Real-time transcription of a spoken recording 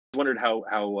wondered how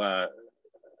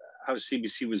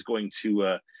CBC was going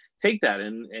to take that,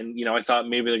 and you know, I thought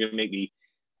maybe they're going to make me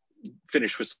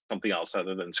finish with something else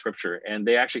other than scripture. And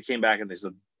they actually came back and they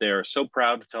said they're so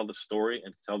proud to tell the story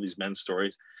and to tell these men's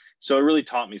stories. So it really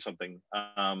taught me something.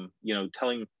 You know,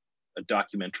 telling a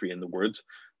documentary in the words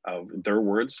of their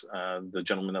words, the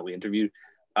gentleman that we interviewed,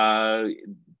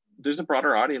 there's a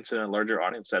broader audience and a larger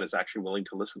audience that is actually willing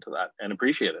to listen to that and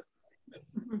appreciate it.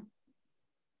 Mm-hmm.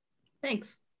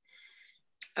 Thanks.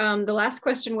 The last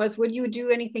question was, would you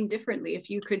do anything differently if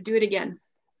you could do it again?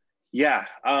 Yeah,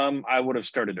 I would have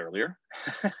started earlier,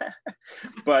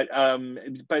 but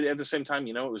at the same time,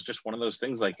 you know, it was just one of those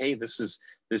things like, hey, this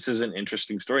is an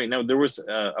interesting story. Now, there was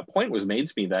a point was made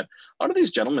to me that a lot of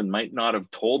these gentlemen might not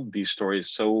have told these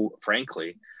stories so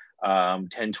frankly 10,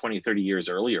 20, 30 years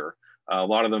earlier. A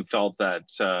lot of them felt that,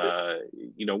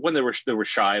 you know, when they were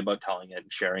shy about telling it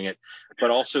and sharing it, but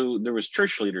also there was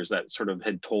church leaders that sort of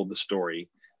had told the story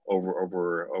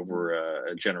over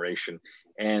a generation.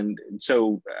 And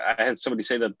so I had somebody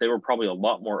say that they were probably a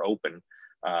lot more open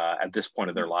at this point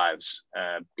of their lives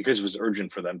because it was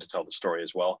urgent for them to tell the story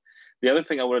as well. The other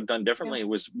thing I would have done differently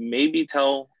was maybe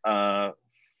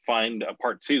find a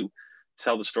part two,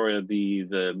 tell the story of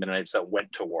the Mennonites that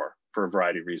went to war for a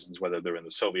variety of reasons, whether they're in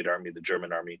the Soviet army, the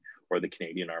German army, or the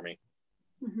Canadian army.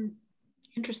 Mm-hmm.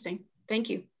 Interesting, thank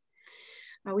you.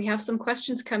 We have some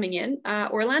questions coming in.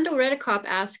 Orlando Redicop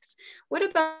asks, what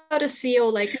about a CO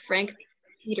like Frank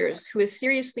Peters, who is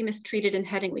seriously mistreated in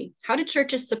Headingley? How do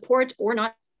churches support or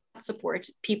not support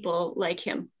people like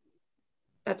him?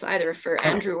 That's either for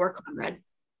Andrew or Conrad.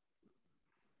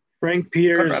 Frank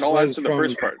Peters. Conrad, I'll answer the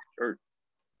first part.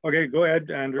 Okay, go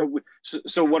ahead, Andrew.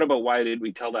 So what about why did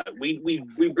we tell that? We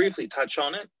briefly touch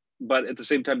on it, but at the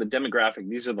same time, the demographic,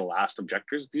 these are the last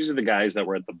objectors. These are the guys that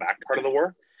were at the back part of the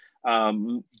war.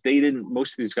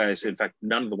 Most of these guys, in fact,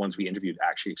 none of the ones we interviewed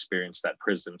actually experienced that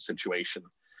prison situation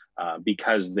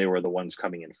because they were the ones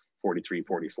coming in 43,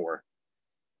 44.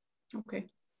 Okay.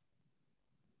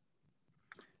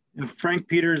 Frank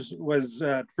Peters was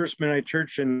at First Mennonite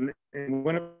Church in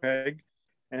Winnipeg,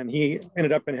 and he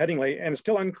ended up in Headingley, and it's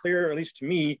still unclear, at least to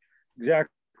me,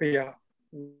 exactly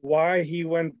why he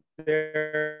went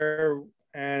there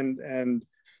and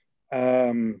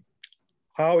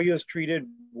how he was treated,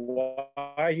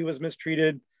 why he was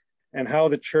mistreated, and how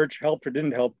the church helped or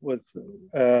didn't help with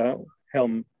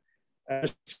him.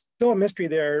 There's still a mystery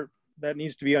there that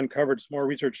needs to be uncovered. Some more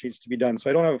research needs to be done. So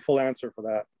I don't have a full answer for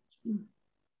that.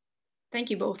 Thank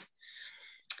you both.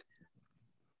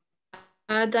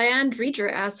 Diane Dreger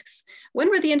asks, when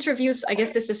were the interviews, I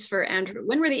guess this is for Andrew,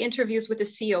 when were the interviews with the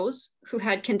COs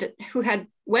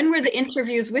when were the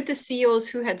interviews with the COs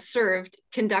who had served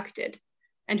conducted?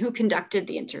 And who conducted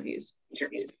the interviews?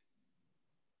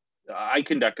 I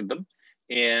conducted them.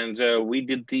 And we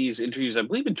did these interviews, I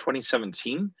believe in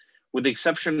 2017, with the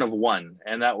exception of one,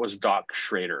 and that was Doc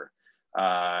Schrader.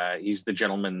 He's the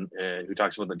gentleman who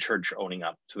talks about the church owning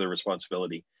up to their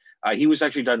responsibility. He was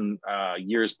actually done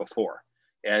years before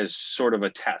as sort of a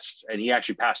test. And he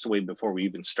actually passed away before we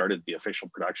even started the official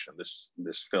production of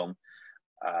this film,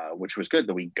 which was good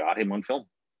that we got him on film.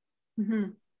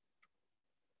 Mm-hmm.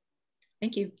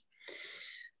 Thank you.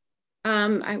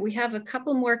 We have a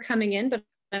couple more coming in, but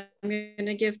I'm going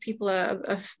to give people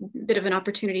a bit of an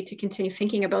opportunity to continue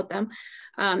thinking about them.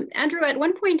 Andrew, at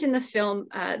one point in the film,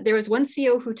 there was one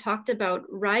CO who talked about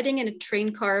riding in a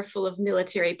train car full of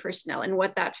military personnel and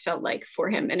what that felt like for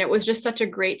him. And it was just such a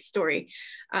great story.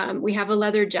 We have a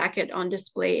leather jacket on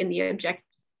display in the objectors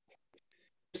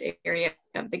area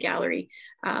of the gallery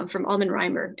from Alman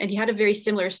Reimer. And he had a very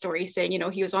similar story saying, you know,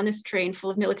 he was on this train full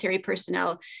of military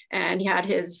personnel and he had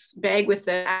his bag with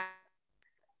the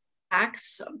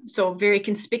axe, so very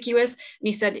conspicuous. And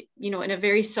he said, you know, in a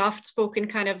very soft spoken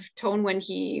kind of tone when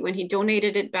he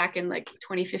donated it back in like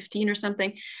 2015 or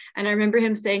something. And I remember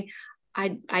him saying,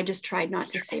 I just tried not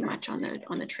to say much on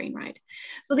the train ride.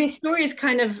 So these stories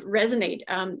kind of resonate.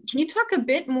 Can you talk a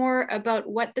bit more about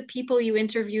what the people you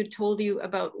interviewed told you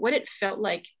about what it felt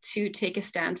like to take a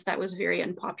stance that was very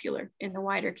unpopular in the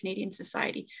wider Canadian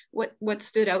society? What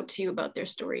stood out to you about their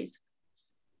stories?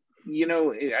 You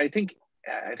know, I think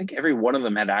every one of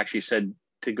them had actually said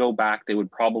to go back, they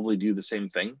would probably do the same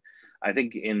thing. I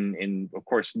think in of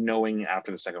course, knowing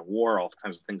after the Second War, all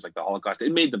kinds of things like the Holocaust,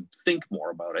 it made them think more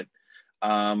about it.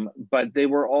 But they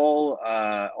were all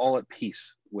at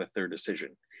peace with their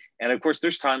decision. And of course,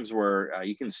 there's times where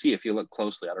you can see, if you look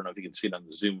closely, I don't know if you can see it on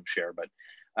the Zoom share,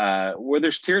 but where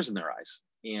there's tears in their eyes.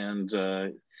 And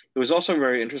it was also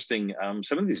very interesting.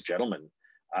 Some of these gentlemen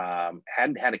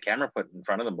hadn't had a camera put in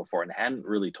front of them before and hadn't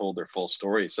really told their full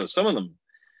story. So some of them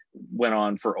went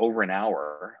on for over an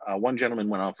hour. One gentleman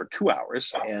went on for 2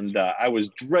 hours, and I was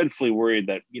dreadfully worried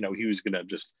that, you know, he was going to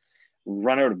just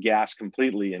run out of gas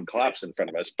completely and collapse in front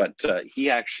of us. But he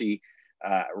actually,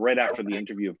 right after the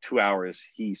interview of 2 hours,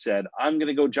 he said, "I'm going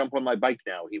to go jump on my bike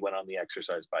now." He went on the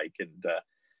exercise bike, and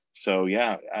so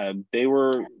yeah, they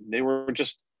were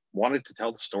just wanted to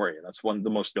tell the story, and that's the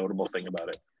most notable thing about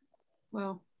it.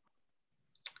 Wow.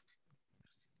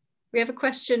 We have a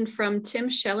question from Tim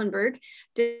Schellenberg.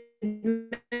 Did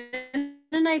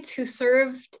Mennonites who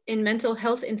served in mental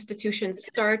health institutions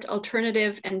start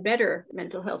alternative and better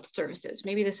mental health services?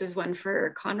 Maybe this is one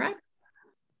for Conrad.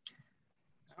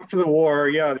 After the war,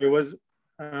 yeah, there was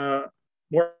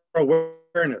more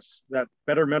awareness that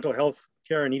better mental health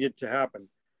care needed to happen.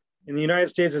 In the United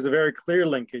States, there's a very clear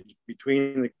linkage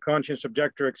between the conscientious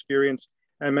objector experience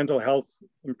and mental health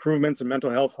improvements and mental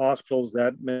health hospitals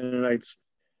that Mennonites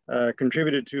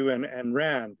contributed to and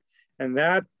ran. And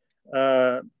that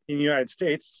in the United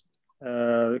States,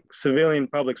 civilian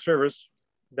public service,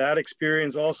 that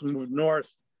experience also moved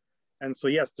north. And so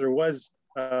yes, there was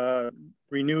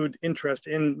renewed interest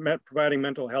in providing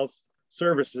mental health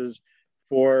services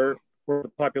for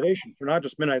the population, for not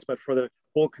just Mennonites, but for the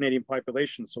whole Canadian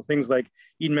population. So things like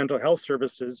Eden Mental Health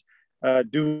Services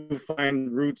do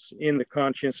find roots in the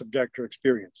conscientious objector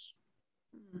experience.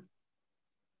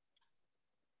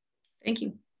 Thank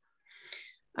you.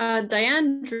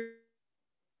 Diane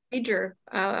Drager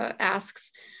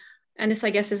asks, and this I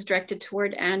guess is directed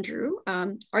toward Andrew,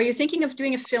 are you thinking of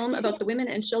doing a film about the women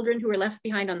and children who were left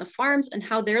behind on the farms and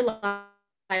how their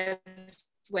lives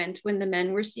went when the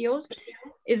men were COs?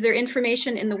 Is there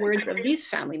information in the words of these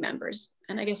family members?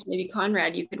 And I guess maybe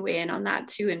Conrad, you could weigh in on that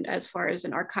too, and as far as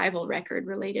an archival record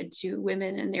related to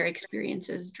women and their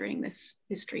experiences during this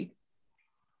history.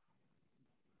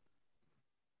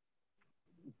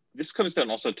 This comes down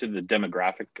also to the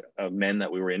demographic of men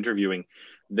that we were interviewing.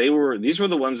 These were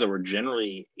the ones that were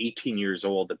generally 18 years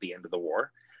old at the end of the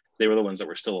war. They were the ones that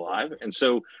were still alive. And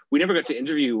so we never got to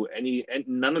interview and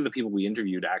none of the people we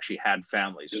interviewed actually had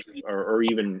families or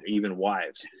even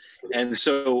wives. And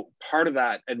so part of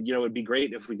that, and, you know, it'd be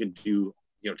great if we could do,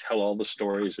 you know, tell all the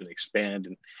stories and expand.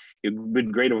 And it'd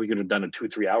been great if we could have done a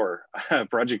 2-3 hour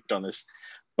project on this.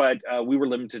 But we were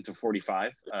limited to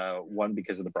 45, one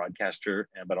because of the broadcaster,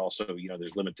 but also, you know,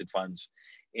 there's limited funds.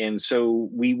 And so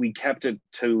we kept it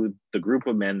to the group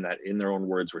of men that in their own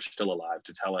words were still alive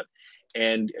to tell it.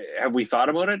 And have we thought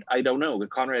about it? I don't know.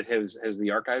 Conrad, has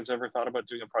the archives ever thought about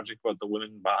doing a project about the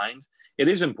women behind? It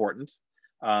is important,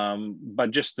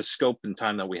 but just the scope and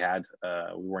time that we had,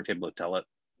 we weren't able to tell it.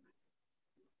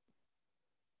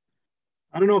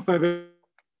 I don't know if I've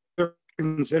ever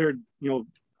considered, you know,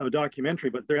 a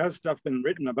documentary, but there has stuff been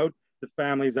written about the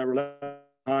families that were left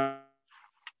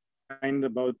behind,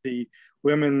 about the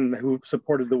women who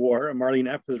supported the war. Marlene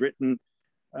F. has written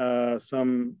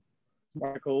some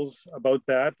articles about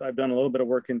that. I've done a little bit of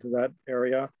work into that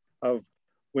area of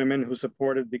women who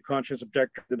supported the conscientious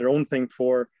objector, did their own thing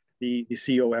for the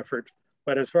CO effort.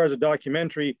 But as far as a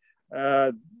documentary,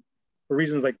 for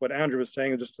reasons like what Andrew was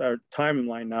saying, just our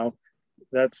timeline now,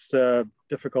 that's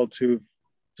difficult to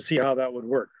see how that would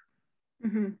work.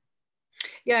 Mm-hmm.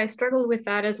 Yeah, I struggled with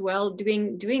that as well,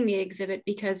 doing the exhibit,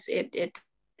 because it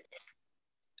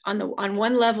on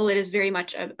one level it is very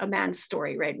much a man's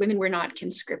story, right? Women were not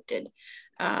conscripted,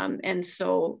 and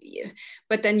so,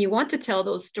 but then you want to tell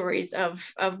those stories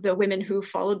of the women who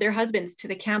followed their husbands to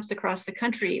the camps across the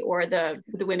country, or the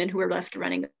women who were left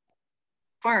running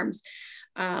farms.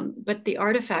 But the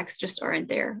artifacts just aren't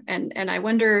there. And I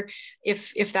wonder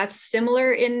if that's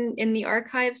similar in the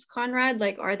archives, Conrad.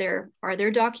 Like, are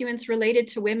there documents related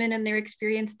to women and their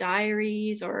experience,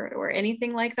 diaries or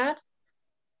anything like that?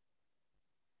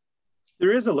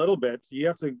 There is a little bit. You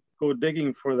have to go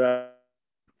digging for that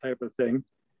type of thing.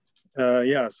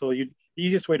 Yeah, so the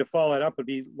easiest way to follow it up would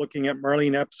be looking at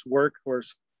Marlene Epps' work, or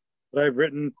what I've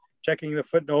written, checking the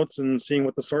footnotes and seeing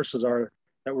what the sources are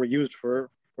that were used for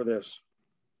this.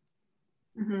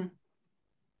 Mm-hmm.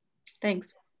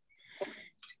 Thanks.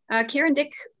 Karen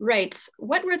Dick writes,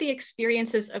 what were the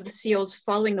experiences of the COs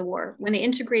following the war when they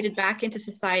integrated back into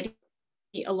society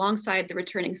alongside the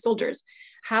returning soldiers?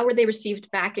 How were they received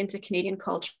back into Canadian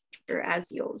culture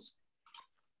as COs?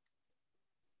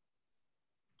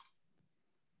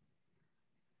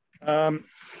 Some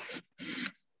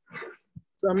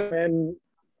men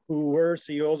who were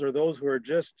COs, or those who were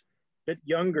just a bit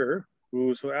younger,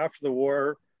 who, so after the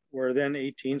war, were then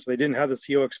 18, so they didn't have the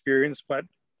CO experience, but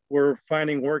were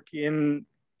finding work in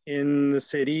the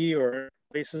city or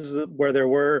places where there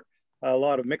were a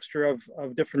lot of mixture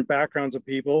of different backgrounds of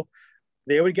people.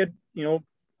 They would get, you know,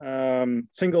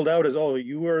 singled out as, oh,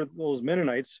 you were those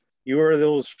Mennonites, you were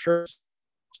those church,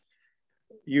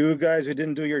 you guys who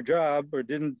didn't do your job or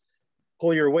didn't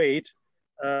pull your weight.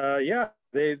 Yeah,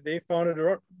 they found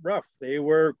it rough. They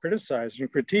were criticized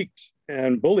and critiqued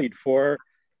and bullied for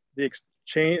the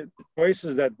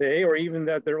choices that they or even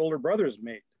that their older brothers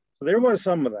made. So there was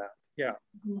some of that, yeah.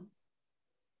 Mm-hmm.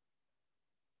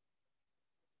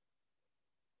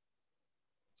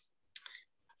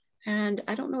 And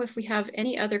I don't know if we have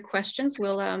any other questions.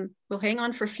 We'll hang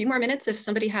on for a few more minutes if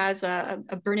somebody has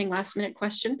a burning last minute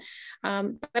question.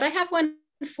 But I have one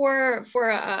for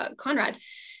Conrad.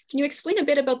 Can you explain a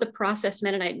bit about the process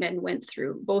Mennonite men went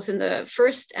through, both in the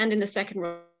First and in the Second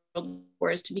World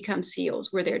Wars, to become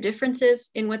COs? Were there differences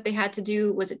in what they had to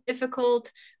do? Was it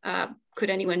difficult?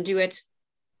 Could anyone do it?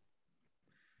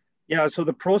 Yeah, so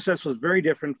the process was very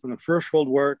different from the First World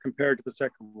War compared to the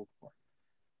Second World War.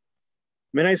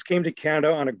 Mennonites came to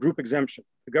Canada on a group exemption.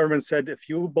 The government said, if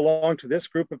you belong to this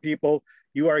group of people,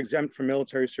 you are exempt from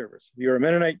military service. If you're a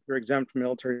Mennonite, you're exempt from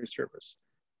military service.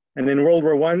 And in World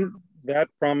War I, that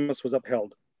promise was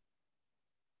upheld.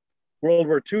 World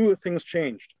War II, things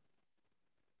changed.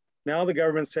 Now the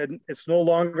government said, it's no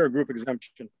longer a group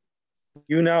exemption.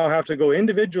 You now have to go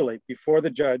individually before the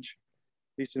judge,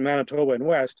 at least in Manitoba and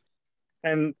West,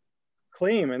 and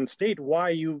claim and state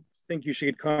why you think you should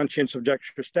get conscientious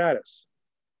objector status.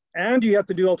 And you have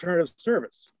to do alternative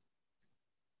service.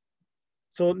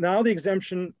 So now the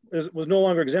exemption was no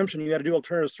longer exemption, you had to do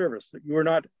alternative service. You were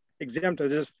not exempt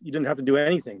as if you didn't have to do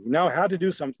anything. You now had to do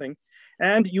something,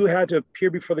 and you had to appear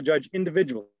before the judge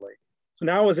individually. So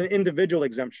now it was an individual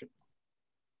exemption.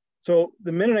 So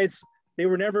the Mennonites, they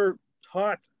were never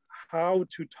taught how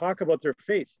to talk about their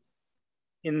faith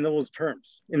in those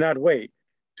terms, in that way,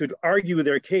 to argue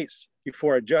their case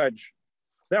before a judge.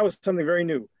 So that was something very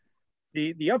new.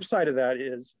 The upside of that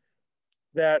is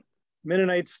that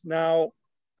Mennonites now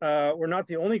were not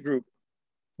the only group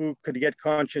who could get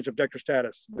conscientious objector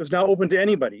status. It was now open to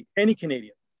anybody, any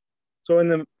Canadian. So in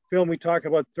the film, we talk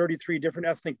about 33 different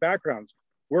ethnic backgrounds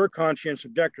were conscientious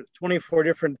objectors, 24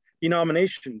 different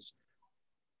denominations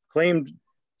claimed,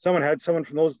 someone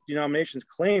from those denominations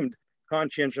claimed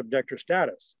conscientious objector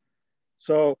status.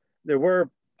 So there were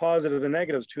positives and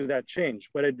negatives to that change,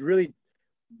 but it really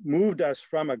moved us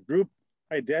from a group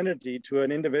identity to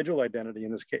an individual identity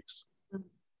in this case.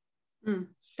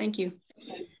 Thank you.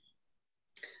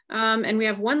 And we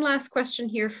have one last question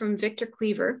here from Victor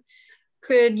Cleaver.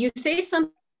 Could you say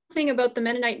something about the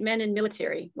Mennonite men in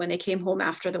military when they came home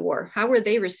after the war? How were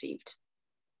they received?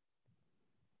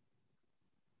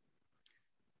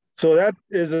 So that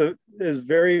it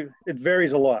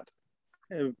varies a lot,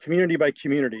 community by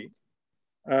community.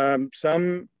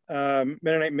 Some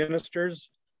Mennonite ministers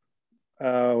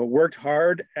worked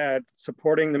hard at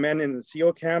supporting the men in the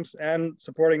CO camps and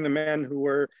supporting the men who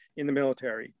were in the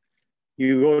military.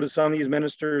 You go to some of these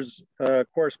ministers'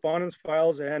 correspondence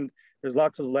files, and there's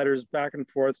lots of letters back and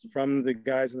forth from the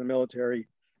guys in the military,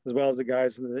 as well as the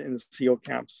guys in the CO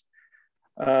camps.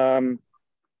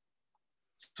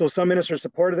 So some ministers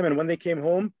supported them, and when they came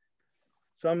home,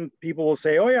 some people will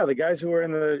say, oh yeah, the guys who were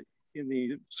in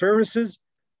the services,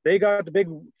 they got the big,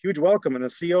 huge welcome, and the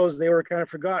COs, they were kind of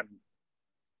forgotten.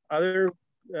 Other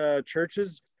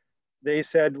churches, they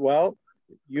said, well,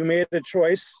 you made a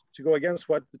choice to go against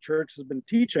what the church has been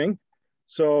teaching.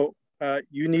 So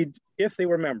you need, if they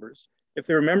were members,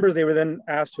 they were then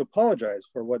asked to apologize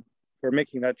for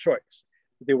making that choice.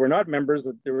 If they were not members,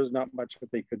 that there was not much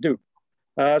that they could do.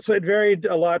 So it varied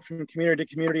a lot from community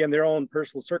to community and their own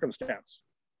personal circumstance.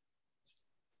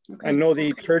 Okay. I know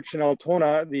the church in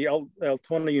Altona, the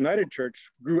Altona United Church,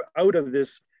 grew out of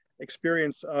this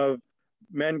experience of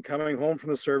men coming home from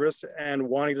the service and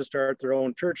wanting to start their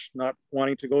own church, not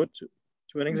wanting to go to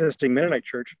an existing Mennonite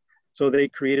church. So they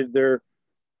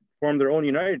formed their own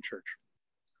United Church.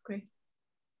 Okay.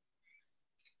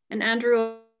 And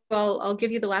Andrew, I'll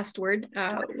give you the last word.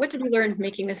 What did we learn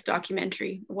making this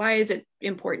documentary? Why is it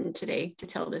important today to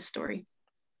tell this story?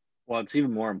 Well, it's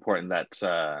even more important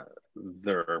that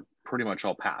they're pretty much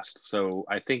all past. So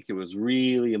I think it was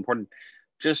really important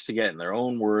just to get in their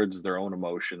own words, their own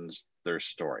emotions, their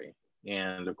story.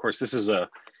 And of course, this is an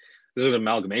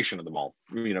amalgamation of them all,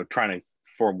 trying to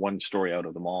form one story out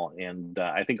of them all. And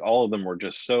I think all of them were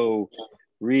just so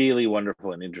really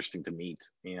wonderful and interesting to meet.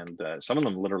 And some of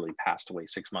them literally passed away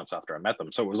 6 months after I met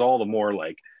them. So it was all the more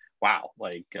like, wow,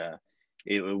 like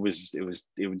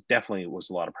it definitely was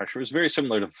a lot of pressure. It was very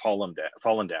similar to Fallen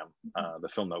Down, the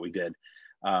film that we did.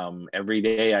 Every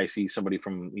day I see somebody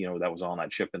from, that was on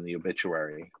that ship in the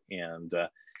obituary. And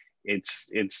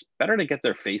it's better to get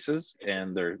their faces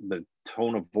and the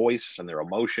tone of voice and their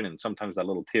emotion and sometimes that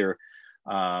little tear,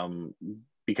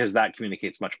 because that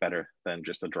communicates much better than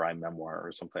just a dry memoir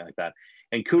or something like that.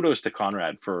 And kudos to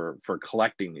Conrad for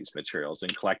collecting these materials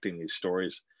and collecting these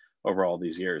stories over all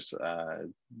these years.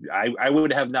 I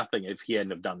would have nothing if he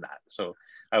hadn't have done that. So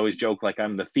I always joke like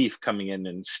I'm the thief coming in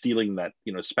and stealing that,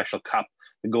 you know, special cup,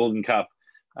 the golden cup,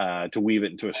 to weave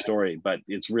it into a story. But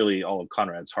it's really all of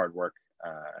Conrad's hard work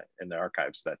in the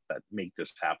archives that make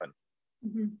this happen.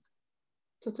 Mm-hmm.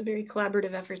 So it's a very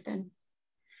collaborative effort then.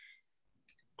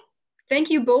 Thank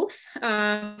you both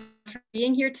for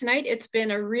being here tonight. It's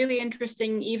been a really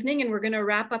interesting evening, and we're going to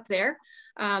wrap up there.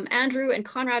 Andrew and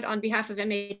Conrad, on behalf of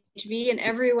MHV and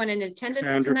everyone in attendance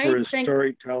Andrew tonight, for his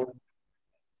storytelling.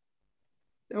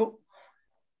 Oh.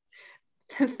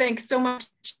 Thanks so much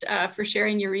for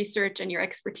sharing your research and your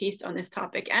expertise on this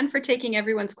topic, and for taking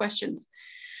everyone's questions.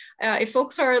 If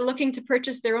folks are looking to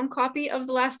purchase their own copy of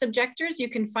The Last Objectors, you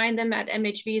can find them at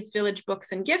MHV's Village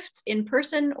Books and Gifts in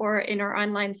person or in our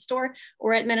online store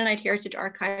or at Mennonite Heritage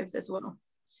Archives as well.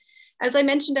 As I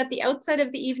mentioned at the outset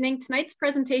of the evening, tonight's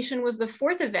presentation was the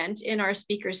 4th event in our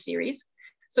speakers series.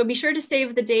 So be sure to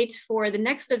save the date for the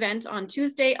next event on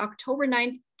Tuesday, October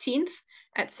 19th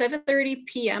at 7:30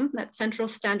 p.m. That's Central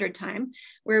Standard Time,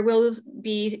 where we'll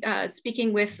be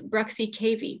speaking with Bruxy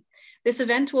Cavey. This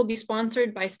event will be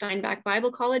sponsored by Steinbach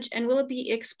Bible College and will be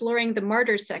exploring the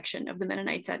Martyrs section of the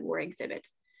Mennonites at War exhibit.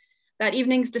 That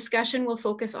evening's discussion will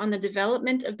focus on the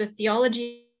development of the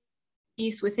theology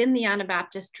piece within the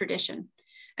Anabaptist tradition.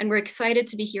 And we're excited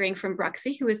to be hearing from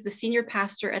Bruxy, who is the senior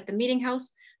pastor at the Meeting House,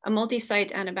 a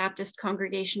multi-site Anabaptist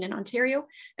congregation in Ontario,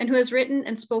 and who has written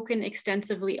and spoken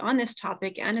extensively on this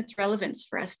topic and its relevance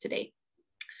for us today.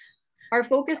 Our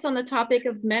focus on the topic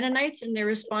of Mennonites and their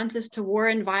responses to war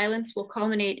and violence will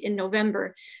culminate in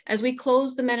November as we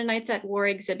close the Mennonites at War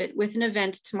exhibit with an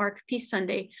event to mark Peace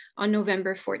Sunday on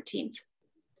November 14th.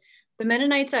 The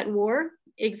Mennonites at War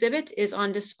exhibit is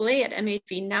on display at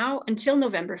MHV now until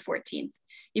November 14th.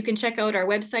 You can check out our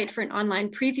website for an online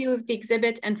preview of the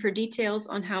exhibit and for details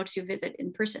on how to visit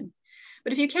in person.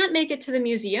 But if you can't make it to the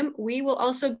museum, we will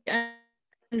also be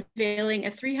unveiling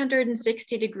a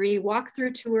 360-degree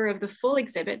walkthrough tour of the full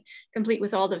exhibit, complete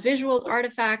with all the visuals,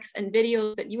 artifacts, and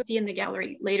videos that you will see in the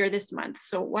gallery later this month.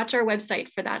 So watch our website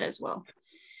for that as well.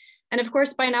 And of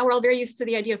course, by now we're all very used to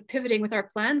the idea of pivoting with our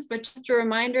plans, but just a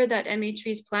reminder that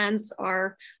MHV's plans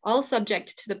are all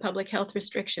subject to the public health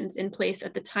restrictions in place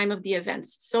at the time of the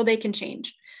events, so they can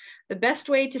change. The best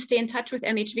way to stay in touch with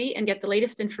MHV and get the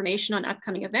latest information on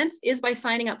upcoming events is by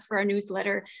signing up for our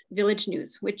newsletter, Village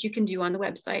News, which you can do on the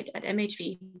website at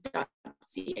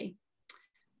mhv.ca.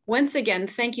 Once again,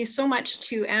 thank you so much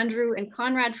to Andrew and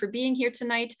Conrad for being here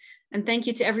tonight, and thank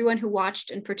you to everyone who watched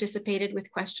and participated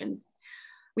with questions.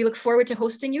 We look forward to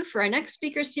hosting you for our next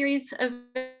speaker series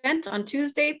event on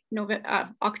Tuesday,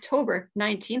 October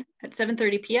 19th at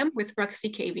 7:30 p.m. with Bruxy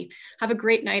Cavey. Have a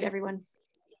great night, everyone.